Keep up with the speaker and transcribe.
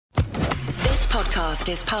podcast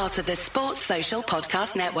is part of the Sports Social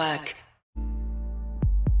Podcast Network.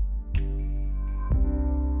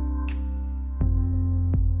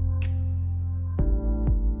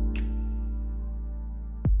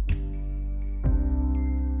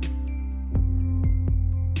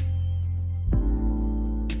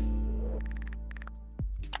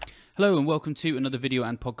 Hello and welcome to another video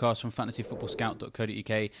and podcast from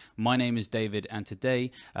fantasyfootballscout.co.uk. My name is David and today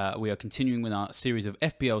we are continuing with our series of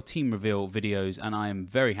FPL team reveal videos, and I am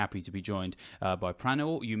very happy to be joined by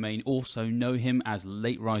Pranil. You may also know him as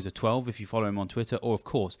Lateriser 12 if you follow him on Twitter, or of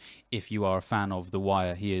course if you are a fan of The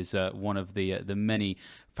Wire. He is one of the many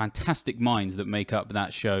fantastic minds that make up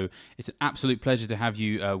that show. It's an absolute pleasure to have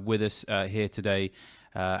you with us here today.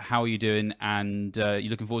 How are you doing, and you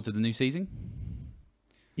looking forward to the new season?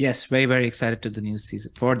 Yes, very, very excited for the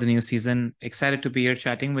new season. Excited to be here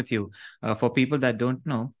chatting with you. For people that don't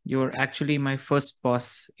know, you're actually my first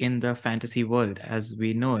boss in the fantasy world as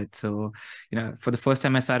we know it. So, for the first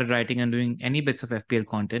time I started writing and doing any bits of FPL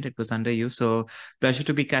content, it was under you. So pleasure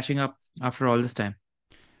to be catching up after all this time.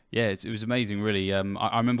 Yeah, it was amazing, really.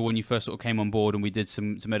 I remember when you first sort of came on board and we did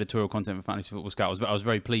some editorial content for Fantasy Football Scout. I was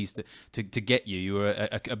very pleased to get you. You were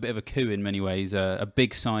a bit of a coup in many ways, a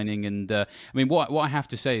big signing. And I mean, what I have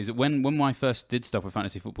to say is that when I first did stuff with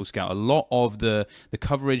Fantasy Football Scout, a lot of the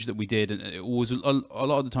coverage that we did, and it was a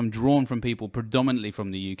lot of the time drawn from people predominantly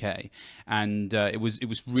from the UK, and it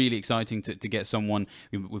was really exciting to get someone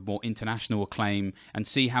with more international acclaim and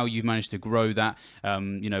see how you've managed to grow that,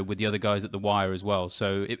 with the other guys at the Wire as well.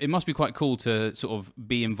 So it must be quite cool to sort of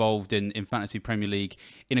be involved in Fantasy Premier League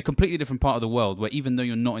in a completely different part of the world, where even though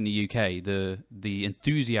you're not in the UK, the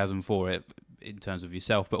enthusiasm for it in terms of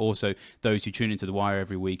yourself, but also those who tune into the Wire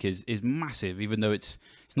every week is massive, even though it's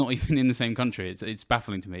not even in the same country. It's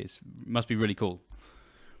baffling to me. It must be really cool.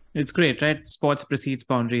 It's great, right? Sports precedes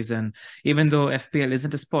boundaries, and even though FPL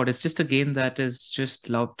isn't a sport, it's just a game that is just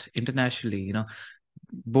loved internationally.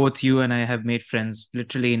 Both you and I have made friends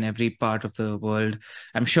literally in every part of the world.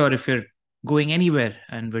 I'm sure if you're going anywhere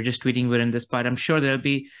and we're just tweeting we're in this part, I'm sure there'll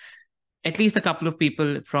be at least a couple of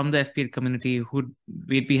people from the FPL community who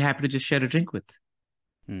we'd be happy to just share a drink with.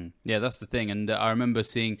 Yeah, that's the thing. And I remember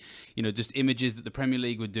seeing, just images that the Premier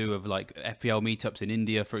League would do of like FPL meetups in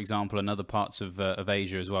India, for example, and other parts of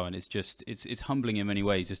Asia as well. And it's humbling in many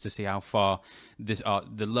ways just to see how far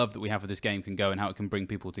the love that we have for this game can go and how it can bring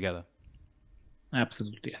people together.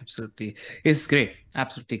 Absolutely. It's great.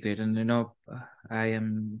 Absolutely great. And, I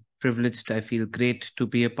am privileged. I feel great to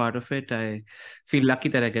be a part of it. I feel lucky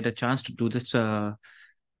that I get a chance to do this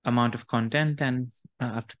amount of content. And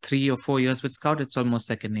after 3 or 4 years with Scout, it's almost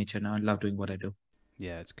second nature now. I love doing what I do.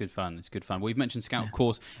 Yeah, it's good fun. We've mentioned Scout, of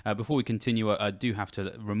course. Before we continue, I do have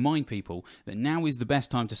to remind people that now is the best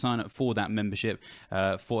time to sign up for that membership.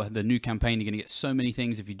 For the new campaign, you're going to get so many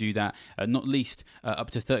things if you do that, not least up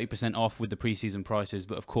to 30% off with the preseason prices.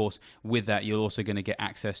 But of course, with that, you're also going to get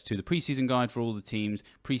access to the preseason guide for all the teams,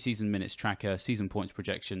 preseason minutes tracker, season points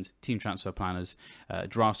projections, team transfer planners,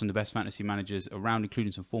 drafts from the best fantasy managers around,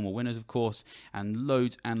 including some former winners, of course, and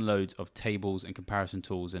loads of tables and comparison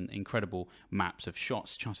tools and incredible maps of shots,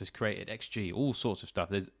 chances created, XG, all sorts of stuff.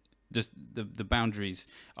 There's just the boundaries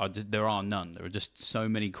there are none. There are just so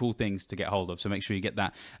many cool things to get hold of. So make sure you get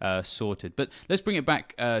that sorted. But let's bring it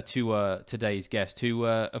back to today's guest, who,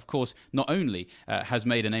 of course, not only has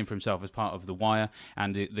made a name for himself as part of The Wire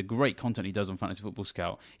and the great content he does on Fantasy Football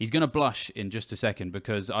Scout. He's going to blush in just a second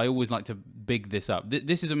because I always like to big this up.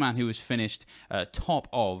 This is a man who has finished top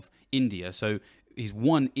of India. So he's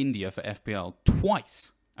won India for FPL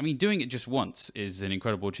twice. I mean, doing it just once is an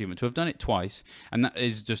incredible achievement. To have done it twice, and that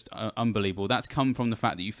is just unbelievable. That's come from the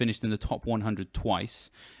fact that you finished in the top 100 twice.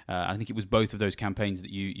 I think it was both of those campaigns that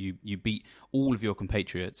you beat all of your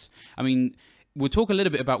compatriots. I mean, we'll talk a little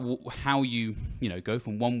bit about how you go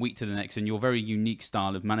from one week to the next and your very unique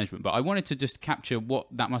style of management. But I wanted to just capture what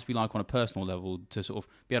that must be like on a personal level to sort of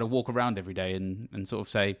be able to walk around every day and sort of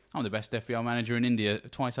say, I'm the best FPL manager in India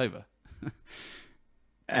twice over.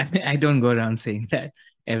 I don't go around saying that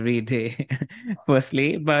every day,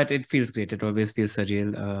 firstly, but it feels great. It always feels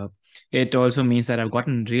surreal. It also means that I've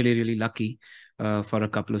gotten really, really lucky for a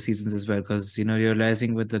couple of seasons as well, because,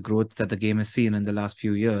 realizing with the growth that the game has seen in the last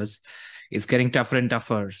few years, it's getting tougher and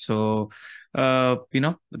tougher. So,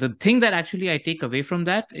 the thing that actually I take away from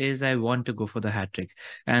that is I want to go for the hat trick,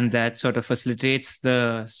 and that sort of facilitates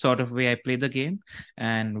the sort of way I play the game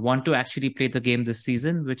and want to actually play the game this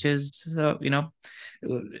season, which is,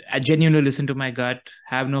 I genuinely listen to my gut,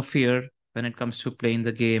 have no fear when it comes to playing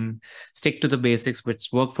the game, stick to the basics, which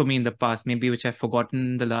worked for me in the past, maybe which I've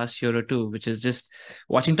forgotten the last year or two, which is just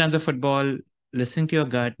watching tons of football, listening to your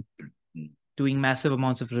gut, doing massive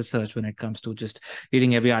amounts of research when it comes to just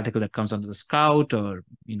reading every article that comes onto the Scout, or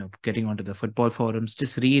getting onto the football forums.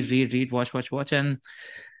 Just read, watch,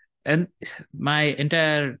 and my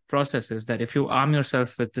entire process is that if you arm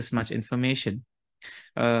yourself with this much information,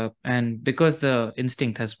 and because the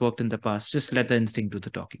instinct has worked in the past, just let the instinct do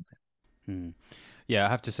the talking. Yeah, I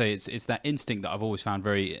have to say it's that instinct that I've always found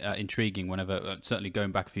very intriguing whenever, certainly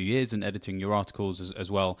going back a few years and editing your articles as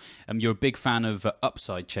well. You're a big fan of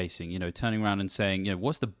upside chasing, turning around and saying,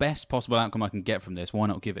 what's the best possible outcome I can get from this? Why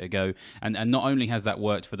not give it a go? And not only has that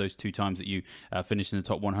worked for those 2 times that you finished in the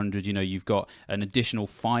top 100, you've got an additional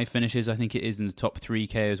 5 finishes, I think it is, in the top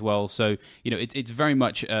 3K as well. So, it's very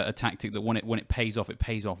much a tactic that when it pays off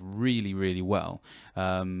really, really well.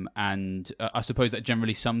 And I suppose that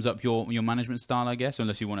generally sums up your management style, I guess,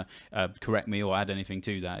 unless you want to correct me or add anything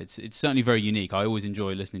to that. It's certainly very unique. I always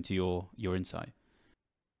enjoy listening to your insight.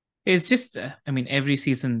 It's just, every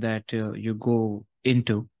season that you go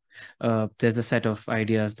into, there's a set of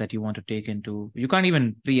ideas that you want to take into. You can't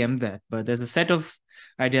even preempt that, but there's a set of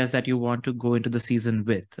ideas that you want to go into the season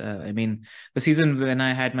with. The season when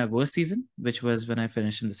I had my worst season, which was when I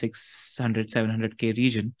finished in the 700K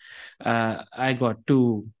region, I got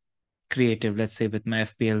too creative, let's say, with my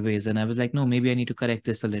FPL ways. And I was like, no, maybe I need to correct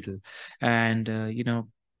this a little and,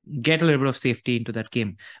 get a little bit of safety into that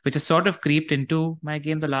game, which has sort of creeped into my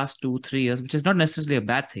game the last 2-3 years, which is not necessarily a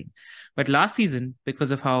bad thing. But last season, because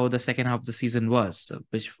of how the second half of the season was,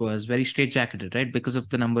 which was very straitjacketed, right? Because of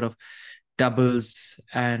the number of doubles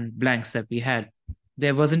and blanks that we had,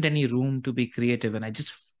 there wasn't any room to be creative. And I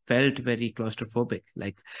just felt very claustrophobic.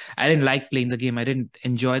 Like, I didn't like playing the game. I didn't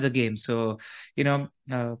enjoy the game. So,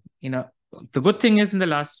 the good thing is in the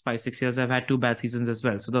last 5-6 years, I've had 2 bad seasons as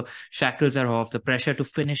well. So the shackles are off. The pressure to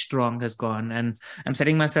finish strong has gone. And I'm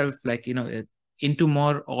setting myself into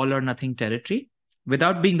more all or nothing territory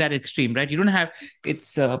without being that extreme, right? You don't have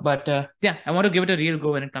I want to give it a real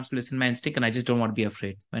go when it comes to listen to my instinct. And I just don't want to be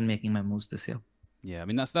afraid when making my moves this year. Yeah,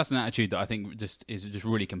 that's an attitude that I think is just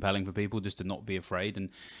really compelling for people, just to not be afraid. And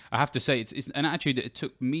I have to say, it's an attitude that it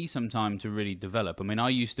took me some time to really develop. I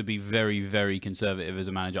used to be very, very conservative as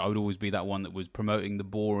a manager. I would always be that one that was promoting the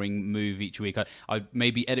boring move each week. I'd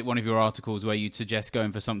maybe edit one of your articles where you'd suggest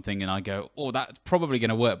going for something, and I go, oh, that's probably going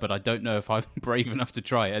to work, but I don't know if I'm brave enough to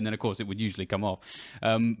try it. And then, of course, it would usually come off.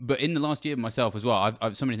 But in the last year myself as well,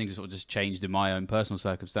 I've so many things have sort of just changed in my own personal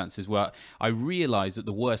circumstances, where I realised that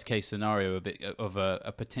the worst case scenario of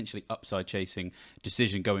a potentially upside chasing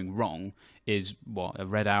decision going wrong is a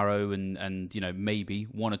red arrow, and maybe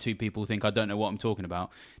 1 or 2 people think I don't know what I'm talking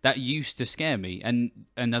about. That used to scare me, and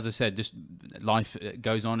as I said, just life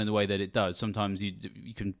goes on in the way that it does. Sometimes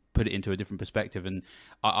you can put it into a different perspective, and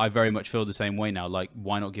I very much feel the same way now. Like,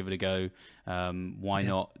 why not give it a go? Why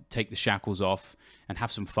not take the shackles off and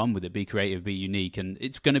have some fun with it? Be creative, be unique, and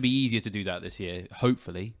it's going to be easier to do that this year,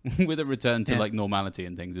 hopefully, with a return to normality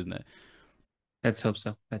and things, isn't it? Let's hope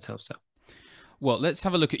so. Well, let's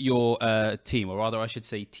have a look at your team, or rather I should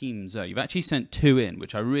say teams. You've actually sent 2 in,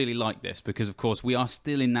 which I really like this because, of course, we are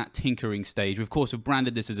still in that tinkering stage. We, of course, have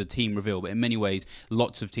branded this as a team reveal, but in many ways,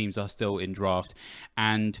 lots of teams are still in draft.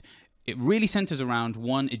 And it really centers around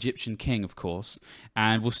one Egyptian king, of course,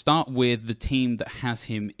 and we'll start with the team that has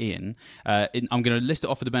him in. I'm going to list it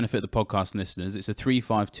off for the benefit of the podcast listeners. It's a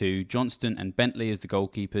 3-5-2. Johnston and Bentley as the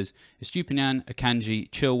goalkeepers, Estupiñán, Akanji,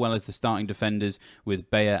 Chilwell as the starting defenders, with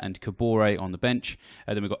Bayer and Kabore on the bench.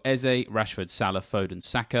 Then we've got Eze, Rashford, Salah, Foden,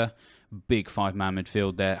 Saka. Big 5-man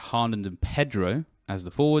midfield there. Haaland and Pedro as the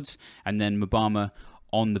forwards, and then Mubama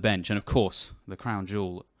on the bench. And of course, the crown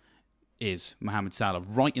jewel is Mohamed Salah,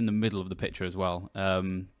 right in the middle of the picture as well.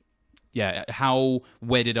 How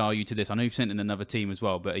wedded are you to this? I know you've sent in another team as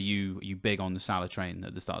well, but are you big on the Salah train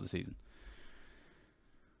at the start of the season?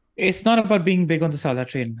 It's not about being big on the Salah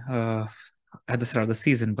train at the start of the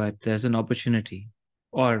season, but there's an opportunity,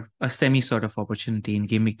 or a semi sort of opportunity, in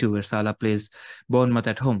Game Week 2 where Salah plays Bournemouth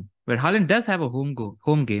at home, where Haaland does have a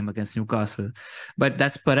home game against Newcastle, but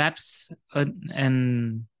that's perhaps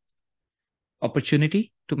an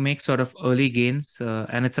opportunity to make sort of early gains,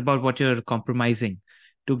 and it's about what you're compromising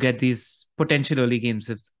to get these potential early gains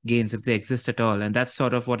if they exist at all. And that's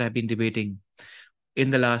sort of what I've been debating in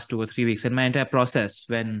the last 2 or 3 weeks, and my entire process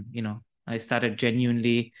when I started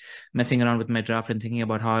genuinely messing around with my draft and thinking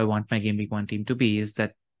about how I want my Game Week 1 team to be, is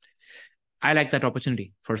that I like that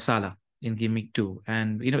opportunity for Salah in Game Week 2,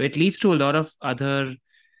 and it leads to a lot of other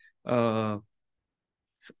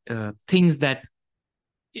things that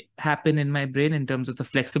happen in my brain in terms of the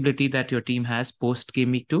flexibility that your team has post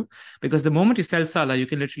Game Week 2, because the moment you sell Salah, you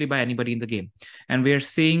can literally buy anybody in the game. And we're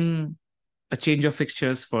seeing a change of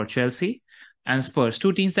fixtures for Chelsea. and Spurs,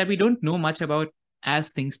 two teams that we don't know much about as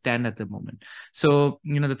things stand at the moment. So,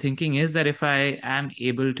 the thinking is that if I am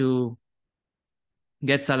able to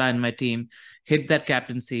get Salah in my team, hit that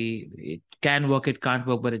captaincy. It can work, it can't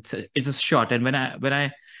work, but it's a shot.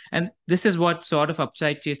 And and this is what sort of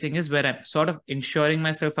upside chasing is, where I'm sort of ensuring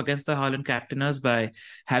myself against the Haaland captainers by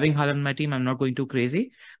having Haaland in my team. I'm not going too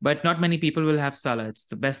crazy, but not many people will have Salah. It's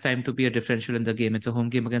the best time to be a differential in the game. It's a home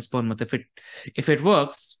game against Bournemouth. If it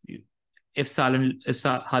works, if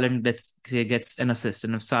Haaland, let's say, gets an assist,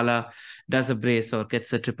 and if Salah does a brace or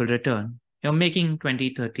gets a triple return, you're making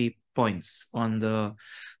 20, 30 points on the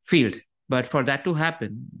field. But for that to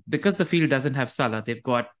happen, because the field doesn't have Salah, they've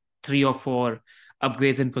got 3 or 4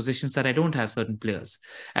 upgrades in positions that I don't have certain players.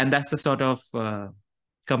 And that's the sort of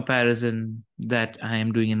comparison that I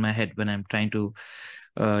am doing in my head when I'm trying to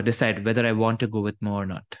decide whether I want to go with more or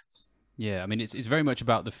not. Yeah, I mean, it's very much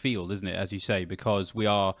about the field, isn't it, as you say, because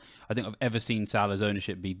I think I've ever seen Salah's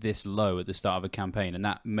ownership be this low at the start of a campaign, and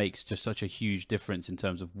that makes just such a huge difference in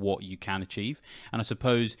terms of what you can achieve. And I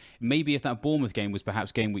suppose maybe if that Bournemouth game was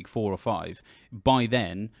perhaps game week 4 or 5, by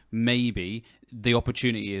then, maybe the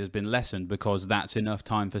opportunity has been lessened because that's enough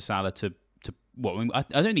time for Salah to well, I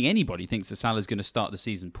don't think anybody thinks that Salah's going to start the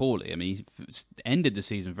season poorly. I mean, he ended the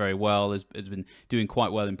season very well, has been doing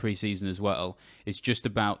quite well in pre-season as well. It's just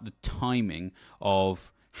about the timing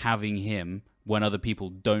of having him when other people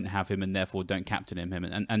don't have him and therefore don't captain him.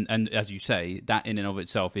 And as you say, that in and of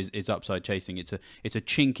itself is upside chasing. It's a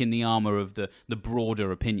chink in the armor of the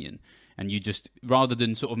broader opinion. And you just, rather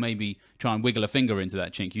than sort of maybe try and wiggle a finger into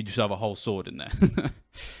that chink, you just have a whole sword in there.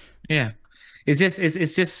 Yeah.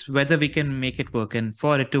 It's just whether we can make it work. And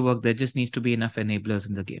for it to work, there just needs to be enough enablers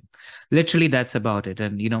in the game. Literally, that's about it.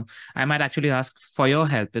 And, I might actually ask for your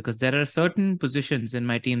help, because there are certain positions in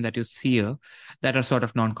my team that you see here that are sort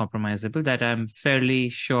of non-compromisable, that I'm fairly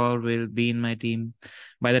sure will be in my team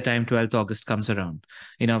by the time 12th August comes around.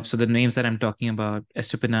 So the names that I'm talking about: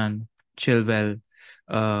 Estupinan, Chilwell,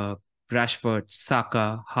 Rashford,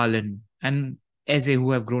 Saka, Haaland, and Eze,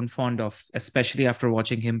 who I've grown fond of, especially after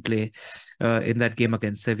watching him play in that game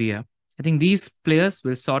against Sevilla. I think these players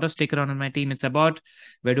will sort of stick around on my team. It's about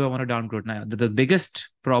where do I want to downgrade now. The biggest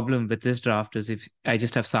problem with this draft is if I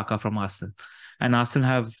just have Saka from Arsenal. And Arsenal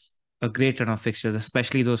have a great run of fixtures,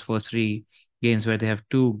 especially those first 3 games where they have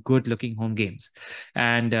 2 good-looking home games.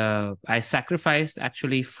 And I sacrificed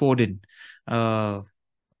actually Foden.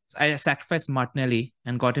 I sacrificed Martinelli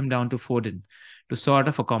and got him down to Foden to sort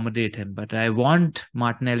of accommodate him. But I want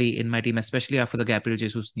Martinelli in my team, especially after the Gabriel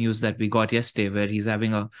Jesus news that we got yesterday, where he's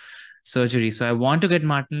having a surgery. So I want to get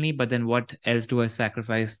Martinelli, but then what else do I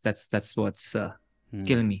sacrifice? That's what's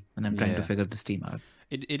killing me when I'm trying to figure this team out.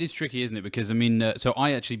 It is tricky, isn't it? Because, I mean, so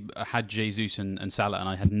I actually had Jesus and Salah, and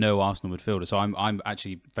I had no Arsenal midfielder. So I'm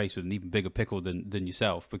actually faced with an even bigger pickle than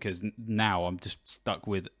yourself, because now I'm just stuck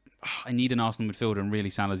with, I need an Arsenal midfielder, and really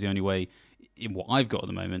Salah's the only way in what I've got at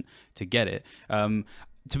the moment to get it.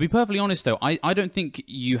 To be perfectly honest, though, I don't think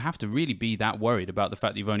you have to really be that worried about the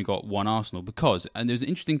fact that you've only got one Arsenal, because, and there's an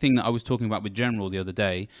interesting thing that I was talking about with General the other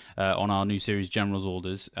day on our new series, General's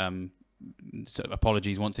Orders. So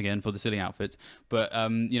apologies once again for the silly outfits, but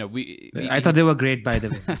I thought they were great, by the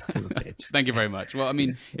way. Thank you very much. Well, I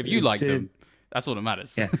mean, if you like them, that's all that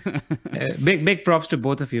matters. Yeah. Big props to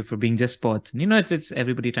both of you for being just sports. It's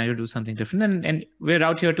everybody trying to do something different, and we're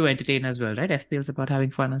out here to entertain as well, right? FPL is about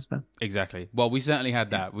having fun as well. Exactly. Well, we certainly had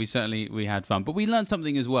that. We had fun, but we learned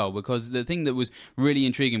something as well, because the thing that was really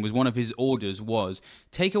intriguing was one of his orders was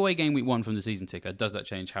take away game week 1 from the season ticker. Does that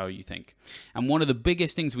change how you think? And one of the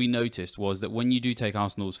biggest things we noticed was that when you do take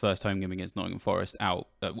Arsenal's first home game against Nottingham Forest out,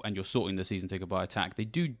 and you're sorting the season ticker by attack, they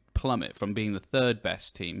do plummet from being the 3rd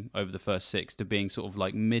best team over the first 6 to being sort of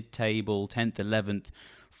like mid-table, 10th, 11th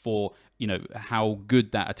for, how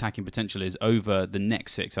good that attacking potential is over the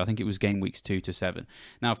next 6. I think it was game weeks 2 to 7.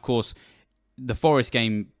 Now, of course, the Forest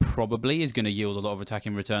game probably is going to yield a lot of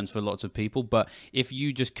attacking returns for lots of people, but if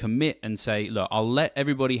you just commit and say, look, I'll let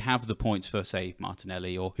everybody have the points for, say,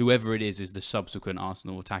 Martinelli or whoever it is the subsequent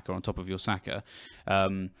Arsenal attacker on top of your Saka,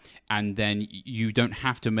 and then you don't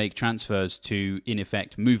have to make transfers to, in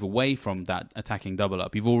effect, move away from that attacking double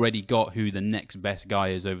up. You've already got who the next best guy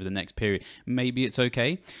is over the next period. Maybe it's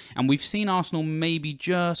okay. And we've seen Arsenal maybe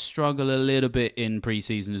just struggle a little bit in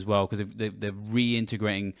pre-season as well, because they're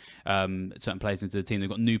reintegrating certain players into the team. They've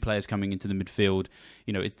got new players coming into the midfield.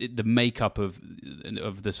 You know, the makeup of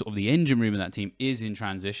the sort of the engine room of that team is in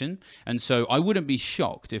transition, and so I wouldn't be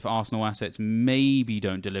shocked if Arsenal assets maybe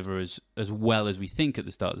don't deliver as well as we think at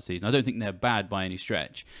the start of the season. I don't think they're bad by any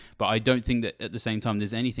stretch, but I don't think that at the same time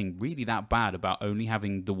there's anything really that bad about only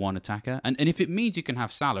having the one attacker. And if it means you can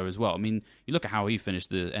have Salah as well, I mean, you look at how he finished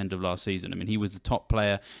the end of last season. I mean, he was the top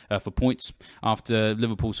player for points after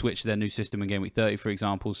Liverpool switched to their new system in game week 30, for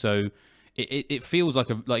example. So it feels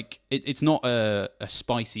like it's not a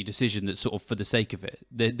spicy decision that's sort of for the sake of it.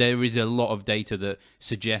 There is a lot of data that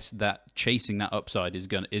suggests that chasing that upside is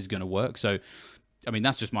gonna work. So, I mean,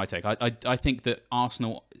 that's just my take. I think that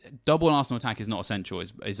double Arsenal attack is not essential.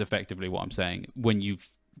 Is effectively what I'm saying when you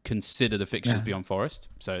consider the fixtures beyond Forest.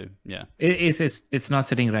 So yeah, it's not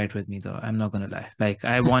sitting right with me though. I'm not gonna lie. Like,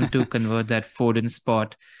 I want to convert that Foden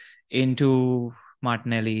spot into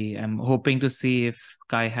Martinelli. I'm hoping to see if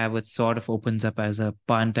Kai Havertz sort of opens up as a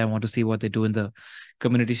punt. I want to see what they do in the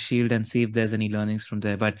Community Shield and see if there's any learnings from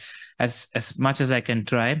there. But as much as I can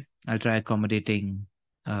try, I'll try accommodating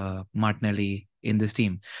Martinelli in this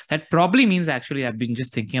team. That probably means, actually, I've been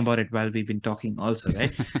just thinking about it while we've been talking also,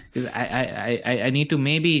 right? Because I need to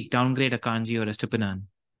maybe downgrade a Kanji or a Stupinan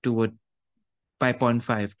to a by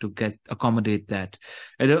 0.5 to accommodate that.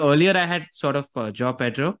 Earlier, I had sort of Joao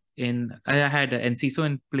Pedro I had Enciso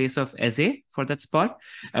in place of Eze for that spot.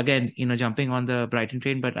 Again, jumping on the Brighton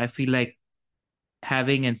train, but I feel like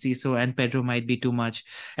having Enciso and Pedro might be too much.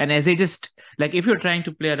 And Eze, just like, if you're trying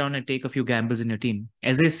to play around and take a few gambles in your team,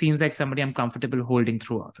 Eze seems like somebody I'm comfortable holding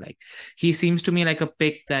throughout. Like, he seems to me like a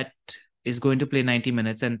pick that is going to play 90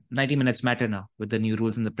 minutes, and 90 minutes matter now with the new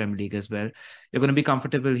rules in the Premier League as well. You're going to be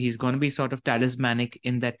comfortable. He's going to be sort of talismanic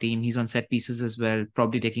in that team. He's on set pieces as well,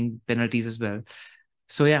 probably taking penalties as well.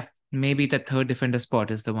 So yeah, maybe the third defender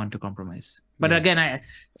spot is the one to compromise. But again,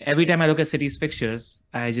 every time I look at City's fixtures,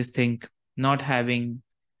 I just think not having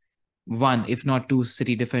one, if not two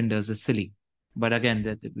City defenders is silly. But again,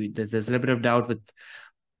 there's a little bit of doubt with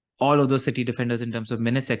all of those City defenders in terms of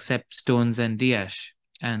minutes, except Stones and Diaz.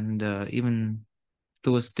 And even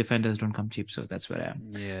those defenders don't come cheap. So that's where I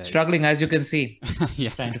am struggling, as you can see,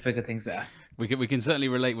 trying to figure things out. We can certainly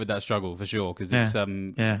relate with that struggle for sure, because it's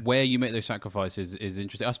where you make those sacrifices is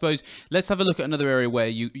interesting. I suppose let's have a look at another area where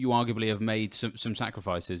you arguably have made some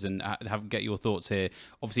sacrifices and get your thoughts here.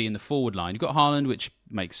 Obviously, in the forward line, you've got Haaland, which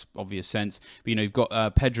makes obvious sense, but you've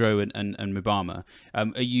got Pedro and Mbama.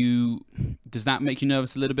 Does that make you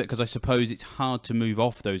nervous a little bit? Because I suppose it's hard to move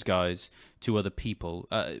off those guys to other people.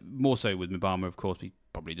 More so with Mbama, of course.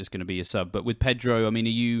 Probably just going to be a sub. But with Pedro, I mean, are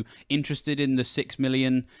you interested in the 6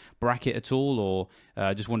 million bracket at all? Or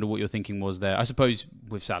just wonder what your thinking was there. I suppose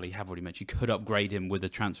with Salah, you have already mentioned you could upgrade him with a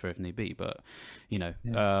transfer if need be. But,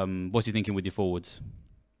 what's he thinking with your forwards?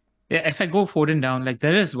 Yeah, if I go Foden down, like,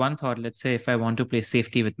 there is one thought. Let's say if I want to play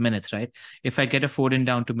safety with minutes, right? If I get a Foden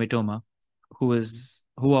down to Mitoma, who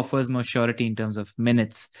offers more surety in terms of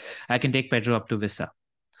minutes, I can take Pedro up to Vissa.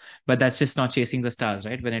 But that's just not chasing the stars,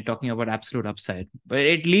 right? When you're talking about absolute upside. But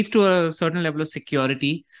it leads to a certain level of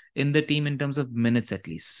security in the team in terms of minutes, at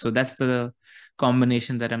least. So that's the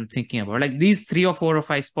combination that I'm thinking about. Like, these 3 or 4 or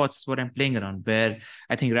 5 spots is what I'm playing around, where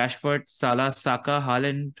I think Rashford, Salah, Saka,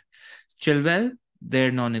 Haaland, Chilwell,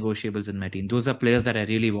 they're non-negotiables in my team. Those are players that I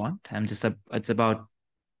really want. It's about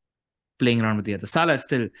playing around with the others. Salah is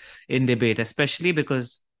still in debate, especially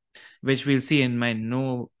because, which we'll see in my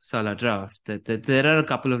no Salah draft, that there are a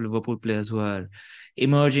couple of Liverpool players who are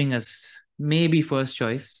emerging as maybe first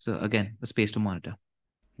choice. So again, a space to monitor.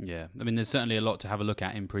 Yeah, I mean, there's certainly a lot to have a look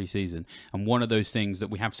at in pre-season. And one of those things that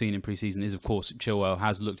we have seen in pre-season is, of course, Chilwell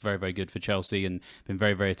has looked very, very good for Chelsea and been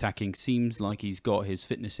very, very attacking. Seems like he's got his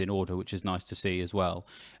fitness in order, which is nice to see as well.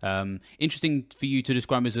 Interesting for you to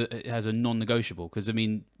describe as a non-negotiable, because, I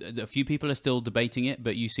mean, a few people are still debating it,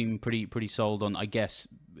 but you seem pretty sold on, I guess,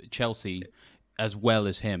 Chelsea as well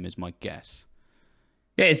as him, is my guess.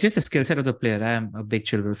 Yeah, it's just a skill set of the player. I am a big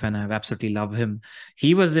Chilwell fan. I absolutely love him.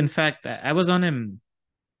 He was, in fact, I was on him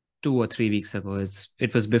 2 or 3 weeks ago.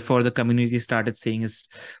 It was before the community started seeing his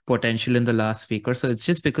potential in the last week or so. It's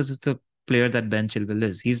just because of the player that Ben Chilwell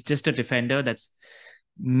is. He's just a defender that's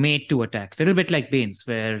made to attack. A little bit like Baines,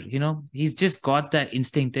 where, he's just got that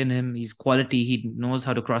instinct in him. He's quality. He knows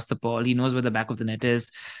how to cross the ball. He knows where the back of the net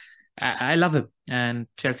is. I love him. And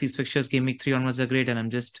Chelsea's fixtures game week 3 onwards are great.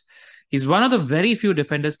 And he's one of the very few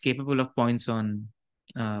defenders capable of points on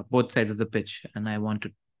both sides of the pitch. And I want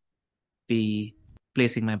to be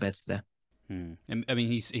placing my bets there. I mean,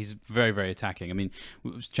 he's very, very attacking. I mean,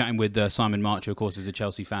 we was chatting with Simon March, who, of course, is a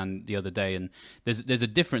Chelsea fan, the other day, and there's a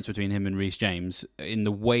difference between him and Reece James in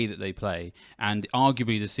the way that they play, and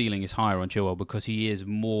arguably the ceiling is higher on Chilwell because he is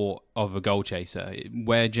more of a goal chaser,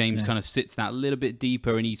 where James kind of sits that little bit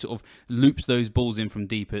deeper and he sort of loops those balls in from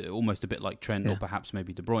deep, almost a bit like Trent or perhaps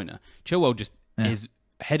maybe De Bruyne. Chilwell just is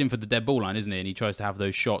heading for the dead ball line, isn't he? And he tries to have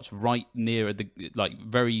those shots right near the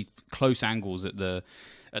very close angles at the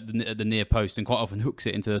near post, and quite often hooks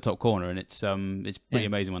it into the top corner, and it's pretty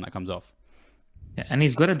amazing when that comes off. Yeah, and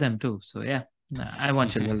he's good at them too. So I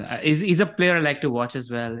want Chilwell. He's a player I like to watch as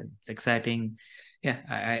well. It's exciting. Yeah,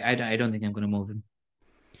 I don't think I'm going to move him.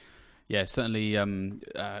 Yeah, certainly.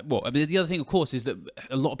 Well, I mean, the other thing, of course, is that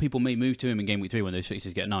a lot of people may move to him in Game Week 3 when those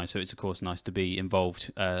fixtures get nice. So it's, of course, nice to be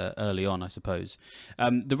involved early on, I suppose.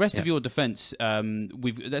 The rest of your defence,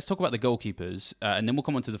 let's talk about the goalkeepers, and then we'll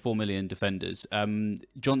come on to the 4 million defenders.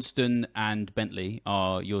 Johnston and Bentley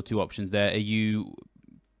are your two options there. Are you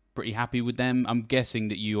pretty happy with them? I'm guessing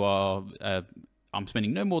that you are. I'm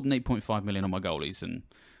spending no more than 8.5 million on my goalies and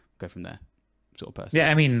go from there, sort of person.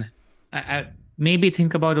 Yeah, I mean, I maybe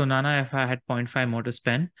think about Onana if I had 0.5 more to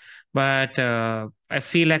spend, but I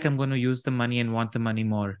feel like I'm going to use the money and want the money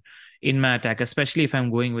more in my attack, especially if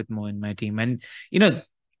I'm going with more in my team. And,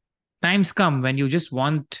 times come when you just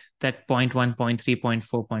want that 0.1, 0.3,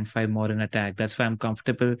 0.4, 0.5 more in attack. That's why I'm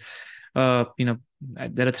comfortable.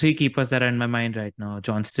 There are three keepers that are in my mind right now: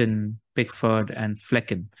 Johnston, Pickford, and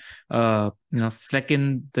Flecken.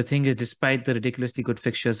 Flecken, the thing is, despite the ridiculously good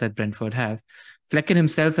fixtures that Brentford have, Flecken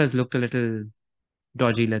himself has looked a little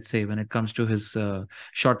dodgy, let's say, when it comes to his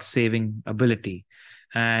shot saving ability.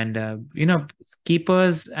 And,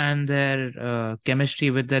 keepers and their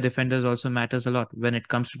chemistry with their defenders also matters a lot when it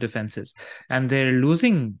comes to defenses. And they're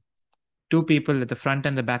losing two people at the front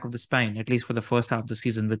and the back of the spine, at least for the first half of the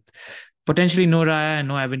season, with potentially no Raya and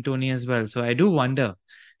no Ivan Toney as well. So I do wonder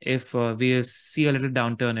if we see a little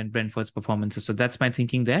downturn in Brentford's performances. So that's my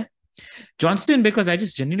thinking there. Johnston, because I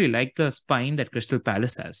just genuinely like the spine that Crystal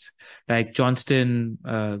Palace has. Like Johnston,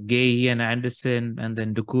 Gay and Anderson, and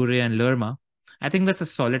then Doucouré and Lerma. I think that's a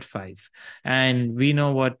solid 5. And we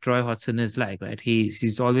know what Roy Hodgson is like, right?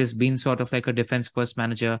 He's always been sort of like a defense-first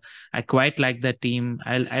manager. I quite like that team.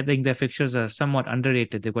 I think their fixtures are somewhat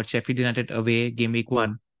underrated. They've got Sheffield United away, game week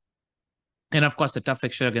 1. And of course, a tough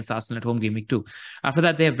fixture against Arsenal at home, game week 2. After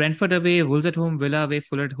that, they have Brentford away, Wolves at home, Villa away,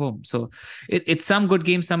 Fulham at home. So it's some good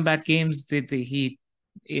games, some bad games. He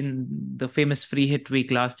in the famous free hit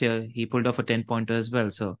week last year, he pulled off a 10-pointer as well.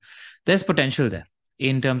 So there's potential there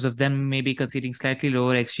in terms of them maybe conceding slightly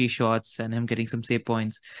lower XG shots and him getting some save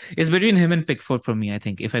points. It's between him and Pickford for me, I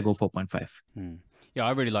think, if I go 4.5. Yeah,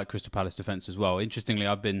 I really like Crystal Palace defence as well. Interestingly,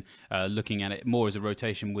 I've been looking at it more as a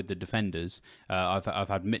rotation with the defenders. I've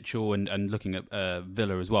had Mitchell and looking at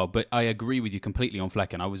Villa as well. But I agree with you completely on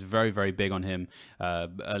Flecken. I was very, very big on him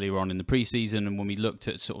earlier on in the pre-season. And when we looked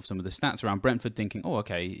at sort of some of the stats around Brentford, thinking, oh,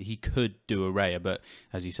 okay, he could do a Raya. But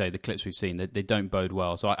as you say, the clips we've seen, they don't bode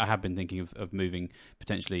well. So I have been thinking of moving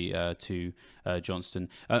potentially to Johnston.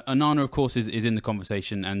 Onana, of course, is in the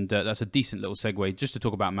conversation. And that's a decent little segue just to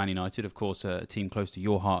talk about Man United, of course, a team close to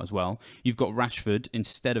your heart as well. You've got Rashford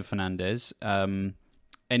instead of Fernandes.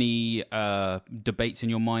 Any debates in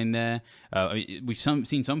your mind there? We've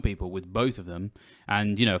seen some people with both of them,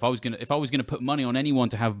 and if I was gonna put money on anyone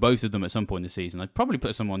to have both of them at some point in the season, I'd probably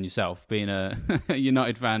put someone on yourself, being a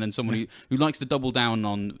United fan and someone who likes to double down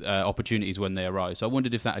on opportunities when they arise. So I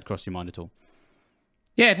wondered if that had crossed your mind at all.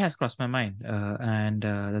 Yeah, it has crossed my mind. And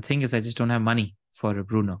the thing is, I just don't have money for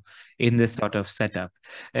Bruno in this sort of setup.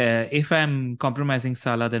 If I'm compromising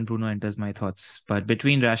Salah, then Bruno enters my thoughts. But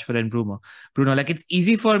between Rashford and Bruno, like, it's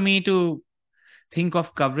easy for me to think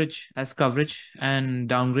of coverage as coverage and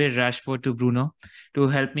downgrade Rashford to Bruno to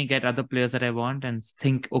help me get other players that I want and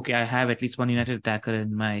think, okay, I have at least one United attacker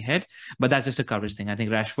in my head. But that's just a coverage thing. I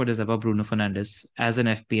think Rashford is above Bruno Fernandes as an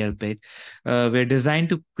FPL pick. We're designed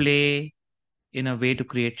to play in a way to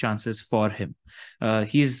create chances for him.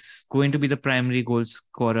 He's going to be the primary goal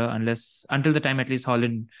scorer until the time at least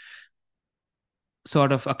Holland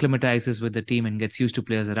sort of acclimatizes with the team and gets used to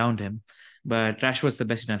players around him. But Rashford's the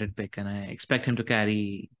best United pick, and I expect him to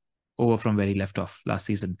carry over from where he left off last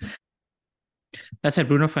season. That's right,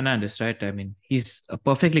 Bruno Fernandes, right? I mean, he's a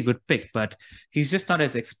perfectly good pick, but he's just not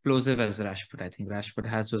as explosive as Rashford. I think Rashford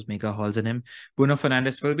has those mega hauls in him. Bruno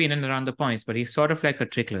Fernandes will be in and around the points, but he's sort of like a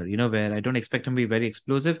trickler, where I don't expect him to be very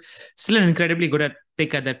explosive. Still an incredibly good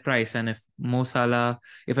pick at that price. And if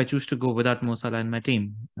I choose to go without Mo Salah in my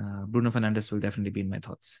team, Bruno Fernandes will definitely be in my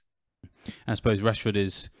thoughts. I suppose Rashford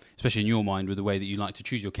is, especially in your mind, with the way that you like to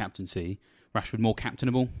choose your captaincy, Rashford more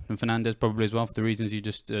captainable than Fernandes probably as well for the reasons you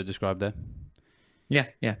just described there. Yeah,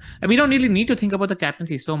 yeah. And we don't really need to think about the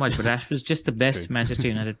captaincy so much, but Rashford's just the best true. Manchester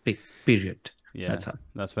United pick, period. Yeah, That's all.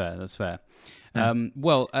 that's fair. That's fair. Yeah.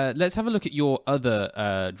 Let's have a look at your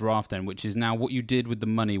other draft then, which is now what you did with the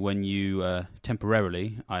money when you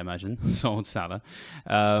temporarily, I imagine, sold Salah.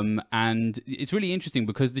 And it's really interesting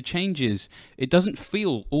because the changes, it doesn't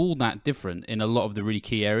feel all that different in a lot of the really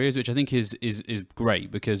key areas, which I think is great,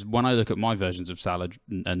 because when I look at my versions of Salah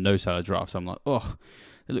and no Salah drafts, I'm like, oh,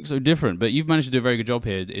 it looks so different. But you've managed to do a very good job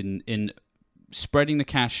here in spreading the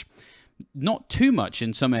cash, not too much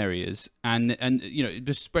in some areas, and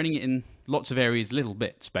just spreading it in lots of areas, little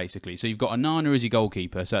bits basically. So you've got Onana as your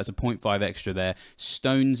goalkeeper, so that's a 0.5 extra there.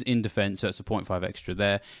 Stones in defence, so that's a 0.5 extra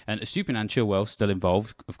there, and Estupiñán Chilwell still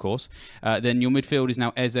involved, of course. Then your midfield is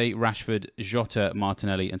now Eze, Rashford, Jota,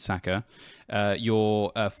 Martinelli, and Saka.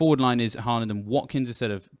 Your forward line is Haaland and Watkins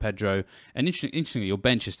instead of Pedro. And interestingly, your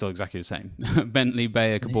bench is still exactly the same: Bentley,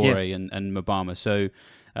 Bayer, Kabore, and Mabama. So.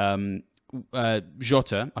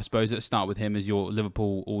 Jota, I suppose, let's start with him as your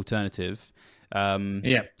Liverpool alternative.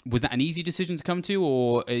 Was that an easy decision to come to,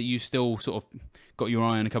 or are you still sort of got your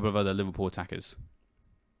eye on a couple of other Liverpool attackers?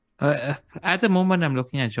 At the moment, I'm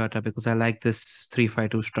looking at Jota because I like this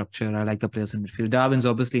 3-5-2 structure. I like the players in midfield. Darwin's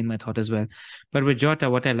obviously in my thought as well. But with Jota,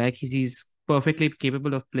 what I like is he's perfectly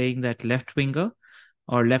capable of playing that left winger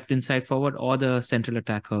or left inside forward or the central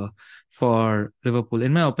attacker for Liverpool.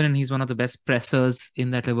 In my opinion, he's one of the best pressers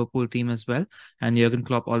in that Liverpool team as well. And Jurgen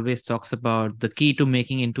Klopp always talks about the key to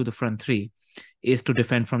making into the front three is to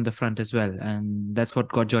defend from the front as well. And that's what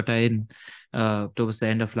got Jota in towards the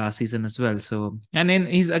end of last season as well. So, and then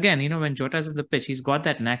he's, again, when Jota's on the pitch, he's got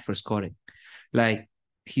that knack for scoring. Like,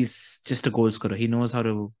 he's just a goal scorer. He knows how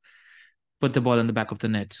to put the ball in the back of the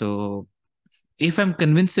net. So, if I'm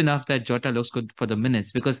convinced enough that Jota looks good for the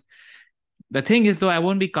minutes, because the thing is, though, I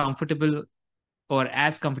won't be comfortable or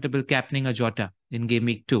as comfortable captaining a Jota in game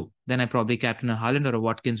week 2. Then I probably captain a Haaland or a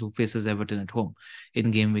Watkins who faces Everton at home in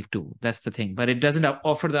game week 2. That's the thing. But it doesn't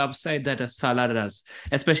offer the upside that a Salah does,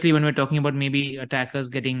 especially when we're talking about maybe attackers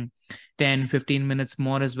getting 10, 15 minutes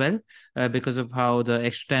more as well, because of how the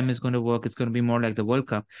extra time is going to work. It's going to be more like the World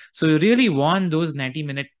Cup. So you really want those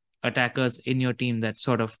 90-minute attackers in your team that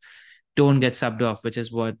sort of don't get subbed off, which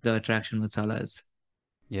is what the attraction with Salah is.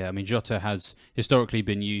 Yeah, I mean, Jota has historically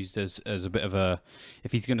been used as a bit of a,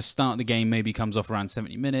 if he's going to start the game, maybe comes off around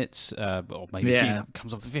 70 minutes, or maybe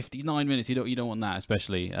comes off 59 minutes. You don't want that,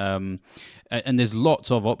 especially. And there's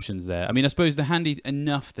lots of options there. I mean, I suppose the handy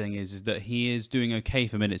enough thing is that he is doing okay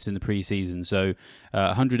for minutes in the pre-season. So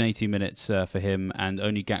 180 minutes for him, and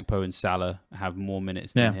only Gakpo and Salah have more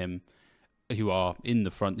minutes than him, who are in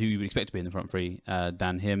the front, who you would expect to be in the front three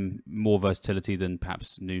than him. More versatility than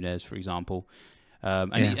perhaps Nunez, for example.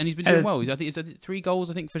 And he's been doing well. I think it's 3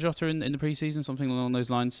 goals, I think, for Jota in the preseason, something along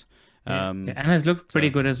those lines. And has looked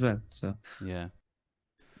pretty good as well. So yeah.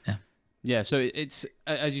 So it's,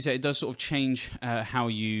 as you say, it does sort of change how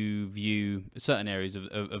you view certain areas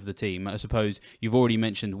of the team. I suppose you've already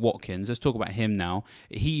mentioned Watkins. Let's talk about him now.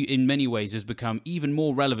 He, in many ways, has become even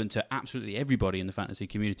more relevant to absolutely everybody in the fantasy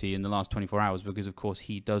community in the last 24 hours because, of course,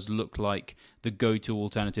 he does look like the go-to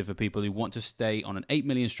alternative for people who want to stay on an 8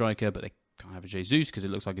 million striker, but they can't have a Jesus because it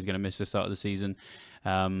looks like he's going to miss the start of the season.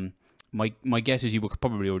 My guess is you were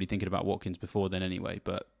probably already thinking about Watkins before then anyway,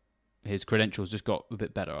 but his credentials just got a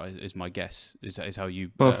bit better, is my guess, is how you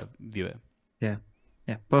view it. Yeah,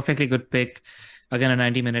 perfectly good pick. Again, a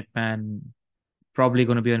 90-minute man, probably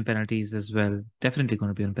going to be on penalties as well. Definitely going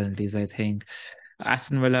to be on penalties, I think.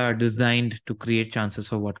 Aston Villa are designed to create chances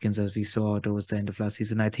for Watkins, as we saw towards the end of last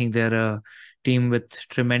season. I think they're a team with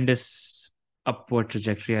tremendous upward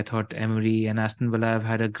trajectory. I thought Emery and Aston Villa have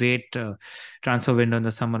had a great transfer window in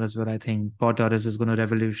the summer as well. I think Pau Torres is going to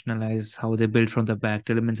revolutionize how they build from the back.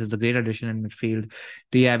 Tielemans is a great addition in midfield.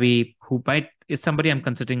 Diaby, who is somebody I'm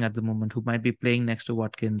considering at the moment, who might be playing next to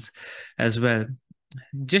Watkins as well.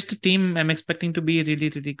 Just a team I'm expecting to be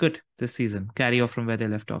really, really good this season. Carry off from where they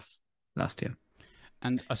left off last year.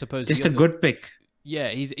 And I suppose just a good pick.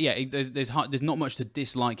 Yeah, there's not much to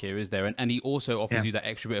dislike here, is there? And he also offers you that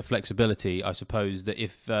extra bit of flexibility, I suppose, that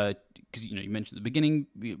if, because you mentioned at the beginning,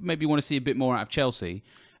 maybe you want to see a bit more out of Chelsea.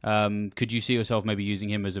 Could you see yourself maybe using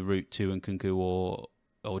him as a route to Nkunku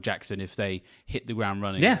or Jackson if they hit the ground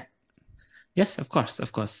running? Yeah. Yes, of course.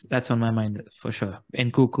 That's on my mind for sure.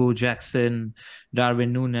 Nkunku, Jackson,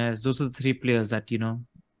 Darwin Núñez, those are the 3 players that,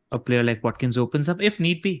 a player like Watkins opens up if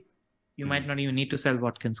need be. You might not even need to sell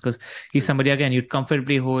Watkins because he's somebody, again, you'd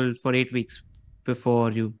comfortably hold for 8 weeks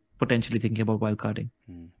before you potentially thinking about wildcarding.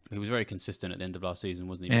 He was very consistent at the end of last season,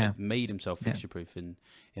 wasn't he? Yeah. But made himself Yeah. fixture-proof in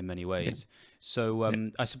many ways. Yeah. So Yeah.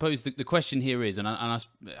 I suppose the question here is, and I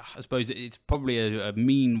suppose it's probably a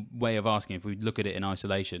mean way of asking if we look at it in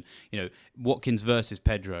isolation, Watkins versus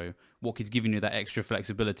Pedro, Watkins giving you that extra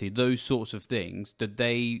flexibility, those sorts of things, did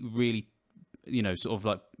they really, sort of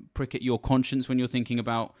like prick at your conscience when you're thinking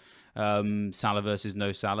about Salah versus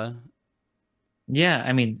no Salah? Yeah,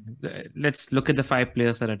 I mean, let's look at the 5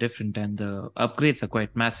 players that are different, and the upgrades are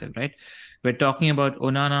quite massive, right? We're talking about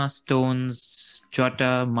Onana, Stones,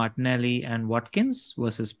 Jota, Martinelli, and Watkins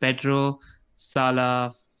versus Pedro,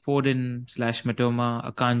 Salah, Foden /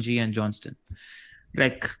 Matoma, Akanji, and Johnston.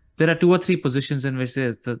 Like, there are 2 or 3 positions in which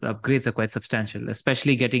the upgrades are quite substantial,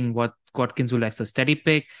 especially getting what Watkins, who likes a steady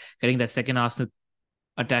pick, getting that second Arsenal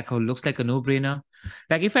attacker who looks like a no-brainer.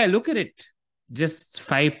 Like, if I look at it, just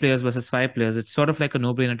 5 players versus 5 players, it's sort of like a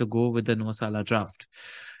no-brainer to go with the no Salah draft.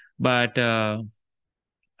 But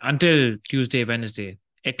until Tuesday, Wednesday,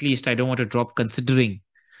 at least I don't want to drop considering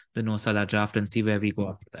the no Salah draft and see where we go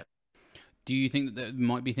after that. Do you think that there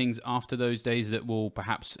might be things after those days that will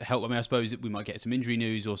perhaps help? I mean, I suppose we might get some injury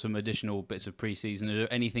news or some additional bits of preseason. Is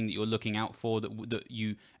there anything that you're looking out for that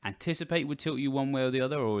you anticipate would tilt you one way or the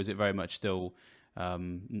other, or is it very much still,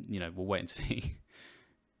 we'll wait and see?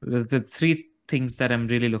 The 3 things that I'm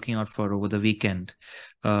really looking out for over the weekend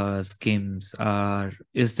games are: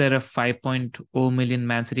 is there a 5.0 million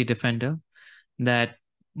Man City defender that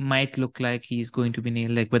might look like he's going to be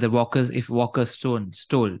nailed? Like whether if Walker's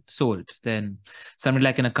sold, then somebody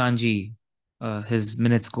like an Akanji, his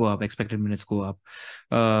minutes go up, expected minutes go up.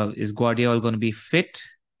 Is Guardiola going to be fit?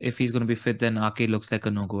 If he's going to be fit, then Ake looks like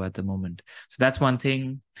a no-go at the moment. So that's one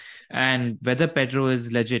thing. And whether Pedro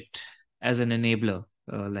is legit as an enabler.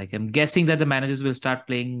 Like, I'm guessing that the managers will start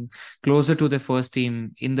playing closer to the first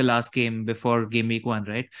team in the last game before game week 1,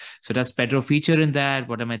 right? So does Pedro feature in that?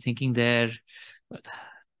 What am I thinking there?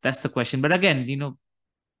 That's the question. But again,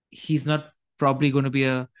 he's not probably going to be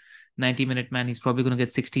a 90-minute man. He's probably going to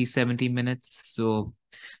get 60, 70 minutes. So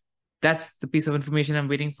that's the piece of information I'm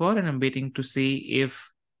waiting for. And I'm waiting to see if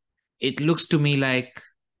it looks to me like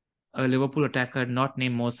a Liverpool attacker not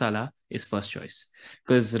named Mo Salah is first choice.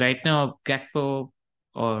 Because right now, Gakpo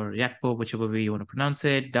or Yakpo, whichever way you want to pronounce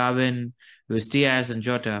it, Darwin, Luis Diaz, and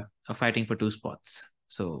Jota are fighting for 2 spots.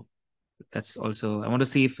 So that's also, I want to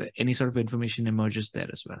see if any sort of information emerges there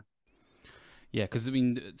as well. Yeah, because I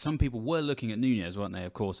mean, some people were looking at Nunez, weren't they?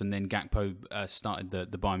 Of course, and then Gakpo started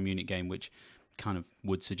the Bayern Munich game, which kind of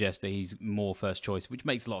would suggest that he's more first choice, which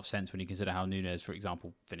makes a lot of sense when you consider how Nunez, for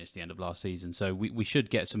example, finished the end of last season. So we should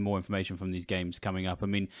get some more information from these games coming up. I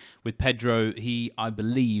mean, with Pedro, he, I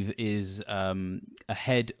believe, is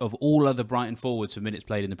ahead of all other Brighton forwards for minutes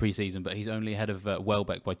played in the preseason, but he's only ahead of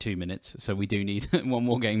Welbeck by 2 minutes. So we do need one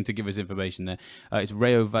more game to give us information there. It's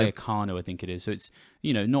Rayo Vallecano, I think it is. So it's,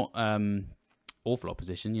 not awful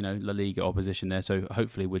opposition, La Liga opposition there. So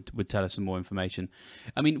hopefully would tell us some more information.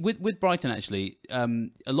 I mean, with Brighton, actually,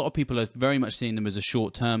 a lot of people are very much seeing them as a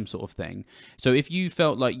short-term sort of thing. So if you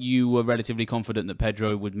felt like you were relatively confident that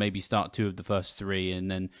Pedro would maybe start 2 of the first 3, and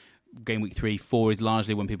then game week 3, 4 is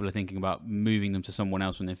largely when people are thinking about moving them to someone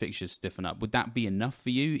else when their fixtures stiffen up, would that be enough for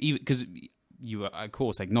you? Even because you, of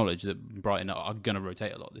course, acknowledge that Brighton are going to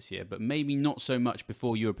rotate a lot this year, but maybe not so much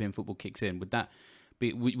before European football kicks in.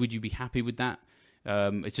 Would you be happy with that?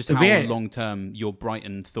 It's just how long-term your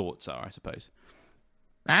Brighton thoughts are, I suppose.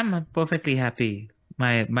 I'm perfectly happy.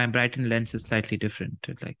 My Brighton lens is slightly different.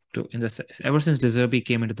 Ever since De Zerbi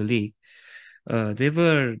came into the league, they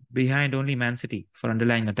were behind only Man City for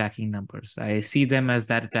underlying attacking numbers. I see them as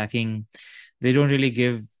that attacking. They don't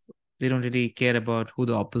really care about who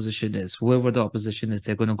the opposition is. Whoever the opposition is,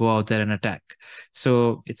 they're going to go out there and attack.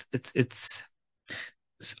 So it's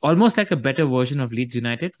almost like a better version of Leeds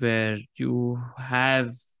United, where you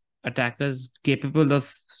have attackers capable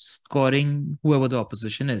of scoring whoever the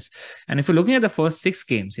opposition is. And if you're looking at the first 6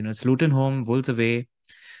 games, it's Luton home, Wolves away,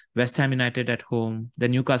 West Ham United at home,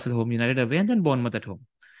 then Newcastle home, United away, and then Bournemouth at home.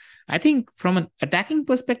 I think from an attacking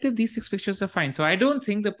perspective, these 6 fixtures are fine. So I don't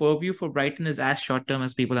think the purview for Brighton is as short-term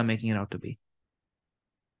as people are making it out to be.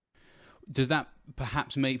 Does that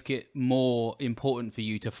perhaps make it more important for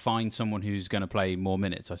you to find someone who's going to play more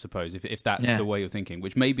minutes, I suppose, if that's the way you're thinking,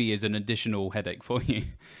 which maybe is an additional headache for you?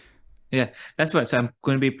 Yeah, that's right. So I'm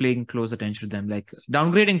going to be paying close attention to them. Like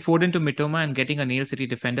downgrading Foden to Mitoma and getting a Neil City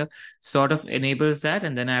defender sort of enables that.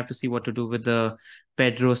 And then I have to see what to do with the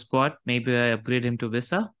Pedro spot. Maybe I upgrade him to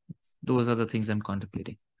Visa. Those are the things I'm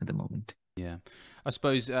contemplating at the moment. Yeah. I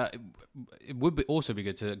suppose it would also be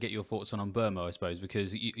good to get your thoughts on Mbermo, I suppose,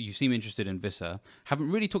 because you seem interested in Visser.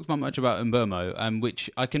 Haven't really talked about much about Mbermo, which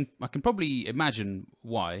I can probably imagine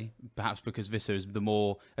why. Perhaps because Visser is the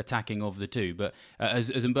more attacking of the two. But has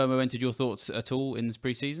Mbermo entered your thoughts at all in this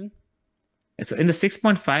pre-season? So in the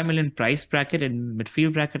 6.5 million price bracket and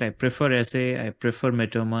midfield bracket, I prefer Eze, I prefer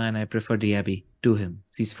Mitoma, and I prefer Diaby to him.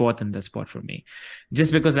 He's fourth in the spot for me.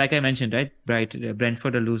 Just because, like I mentioned, right,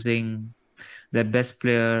 Brentford are losing their best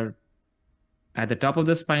player at the top of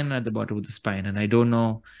the spine and at the bottom of the spine. And I don't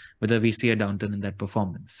know whether we see a downturn in that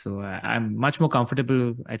performance. So I'm much more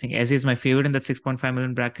comfortable. I think Eze is my favorite in that 6.5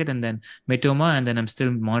 million bracket, and then Mitoma, and then I'm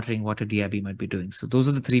still monitoring what a Diaby might be doing. So those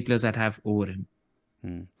are the three players that have over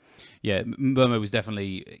him. Yeah, Mbermo was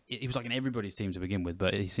definitely, he was like in everybody's team to begin with,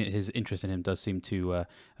 but his interest in him does seem to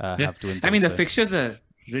have dwindled. I mean, the fixtures are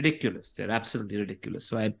ridiculous. They're absolutely ridiculous.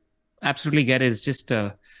 So I absolutely get it. It's just,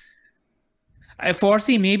 I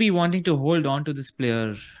foresee maybe wanting to hold on to this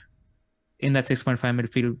player in that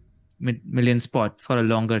 6.5 million spot for a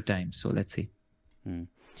longer time. So let's see.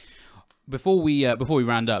 Before we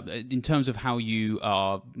round up, in terms of how you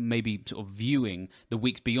are maybe sort of viewing the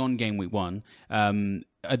weeks beyond game week 1,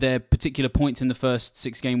 are there particular points in the first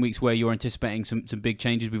 6 game weeks where you're anticipating some big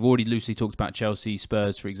changes? We've already loosely talked about Chelsea,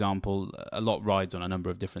 Spurs, for example. A lot rides on a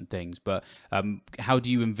number of different things. But how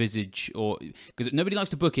do you envisage, or because nobody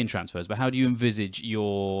likes to book in transfers, but how do you envisage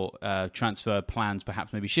your transfer plans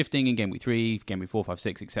perhaps maybe shifting in game week 3, game week 4, 5,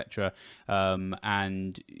 6, etc.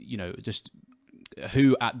 And just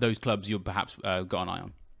who at those clubs you've perhaps got an eye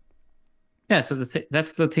on? Yeah, so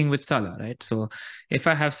that's the thing with Salah, right? So if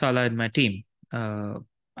I have Salah in my team,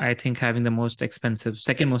 I think having the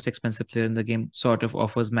second most expensive player in the game sort of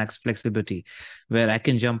offers max flexibility, where I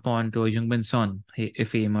can jump on to a Heung-min Son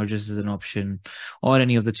if he emerges as an option, or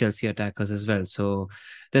any of the Chelsea attackers as well. So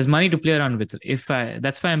there's money to play around with.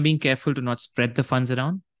 That's why I'm being careful to not spread the funds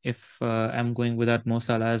around if I'm going without Mo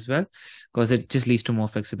Salah as well, because it just leads to more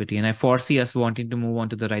flexibility. And I foresee us wanting to move on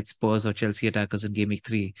to the right Spurs or Chelsea attackers in game week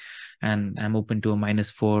 3, and I'm open to a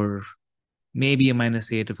 -4, maybe a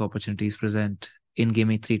 -8 if opportunities present in game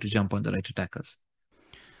week 3 to jump on the right attackers.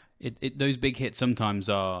 Those big hits sometimes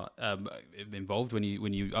are involved when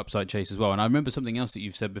you upside chase as well. And I remember something else that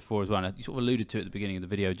you've said before as well, and you sort of alluded to it at the beginning of the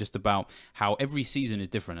video, just about how every season is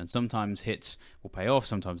different, and sometimes hits will pay off,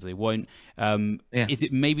 sometimes they won't. Is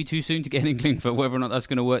it maybe too soon to get an inkling for whether or not that's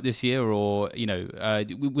going to work this year, or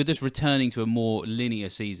with us returning to a more linear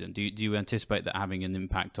season, do you anticipate that having an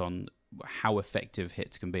impact on how effective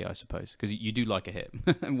hits can be? I suppose because you do like a hit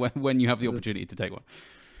when you have the opportunity to take one.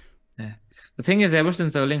 Yeah. The thing is, ever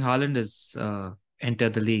since Erling Haaland has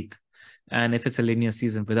entered the league, and if it's a linear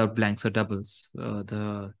season without blanks or doubles,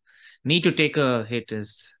 the need to take a hit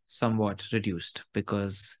is somewhat reduced,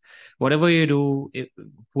 because whatever you do,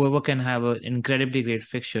 whoever can have an incredibly great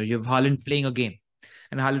fixture, you have Haaland playing a game,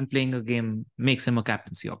 and Haaland playing a game makes him a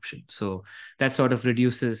captaincy option. So that sort of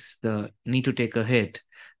reduces the need to take a hit.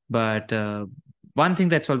 But one thing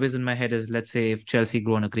that's always in my head is, let's say if Chelsea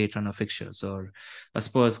go on a great run of fixtures, or a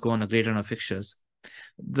Spurs go on a great run of fixtures,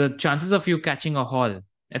 the chances of you catching a haul,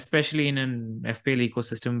 especially in an FPL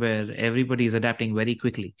ecosystem where everybody is adapting very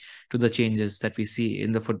quickly to the changes that we see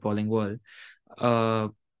in the footballing world,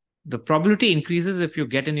 the probability increases if you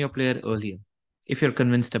get in your player earlier, if you're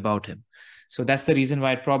convinced about him. So that's the reason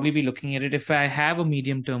why I'd probably be looking at it. If I have a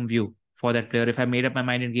medium-term view for that player, if I made up my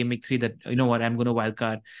mind in game week 3 that, you know what, I'm going to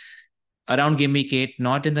wildcard around game week 8,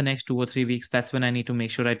 not in the next 2 or 3 weeks, that's when I need to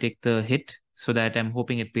make sure I take the hit, so that I'm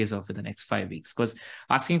hoping it pays off in the next 5 weeks. Because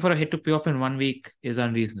asking for a hit to pay off in 1 week is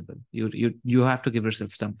unreasonable. You have to give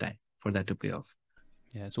yourself some time for that to pay off.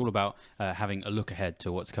 Yeah, it's all about having a look ahead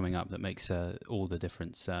to what's coming up that makes all the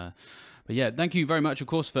difference. But yeah, thank you very much, of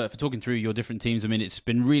course, for talking through your different teams. I mean, it's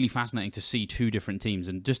been really fascinating to see 2 different teams,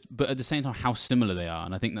 but at the same time, how similar they are.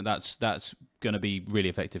 And I think that's going to be really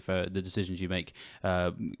effective for the decisions you make,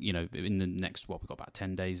 in the next, we've got about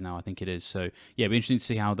 10 days now, I think it is. So yeah, it'll be interesting to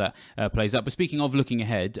see how that plays out. But speaking of looking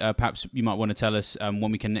ahead, perhaps you might want to tell us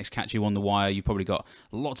when we can next catch you on the wire. You've probably got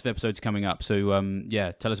lots of episodes coming up. So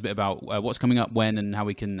tell us a bit about what's coming up when, and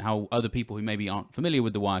how other people who maybe aren't familiar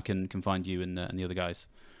with the wire can find you and the other guys.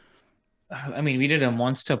 I mean, we did a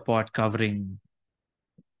monster pod covering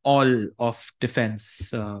all of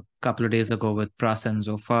defense a couple of days ago with Pras and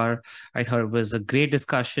Zofar. I thought it was a great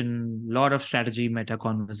discussion, a lot of strategy, meta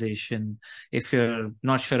conversation. If you're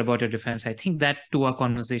not sure about your defense, I think that 2-hour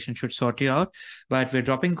conversation should sort you out. But we're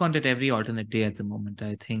dropping content every alternate day at the moment.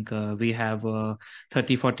 I think we have a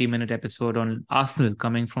 30-40 minute episode on Arsenal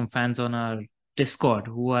coming from fans on our Discord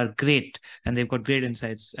who are great, and they've got great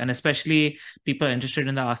insights. And especially people are interested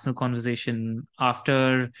in the Arsenal conversation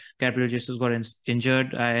after Gabriel Jesus got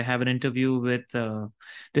injured. I have an interview with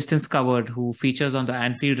Distance Covered, who features on the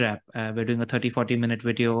Anfield Wrap. We're doing a 30-40 minute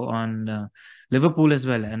video on Liverpool as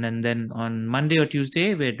well. And then on Monday or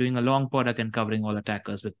Tuesday, we're doing a long pod again covering all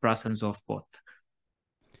attackers with Brass and Zoff.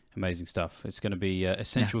 Amazing stuff. It's going to be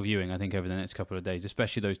essential viewing, I think, over the next couple of days,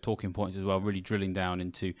 especially those talking points as well, really drilling down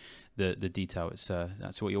into the detail. It's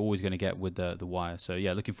that's what you're always going to get with the Wire. So,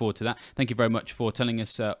 yeah, looking forward to that. Thank you very much for telling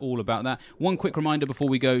us all about that. One quick reminder before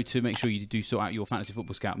we go to make sure you do sort out your Fantasy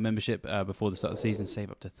Football Scout membership before the start of the season.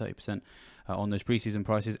 Save up to 30% on those preseason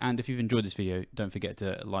prices. And if you've enjoyed this video, don't forget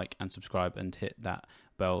to like and subscribe and hit that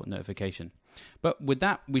bell notification. But with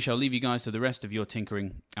that, we shall leave you guys to the rest of your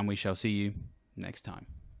tinkering, and we shall see you next time.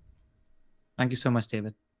 Thank you so much,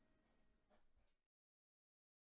 David.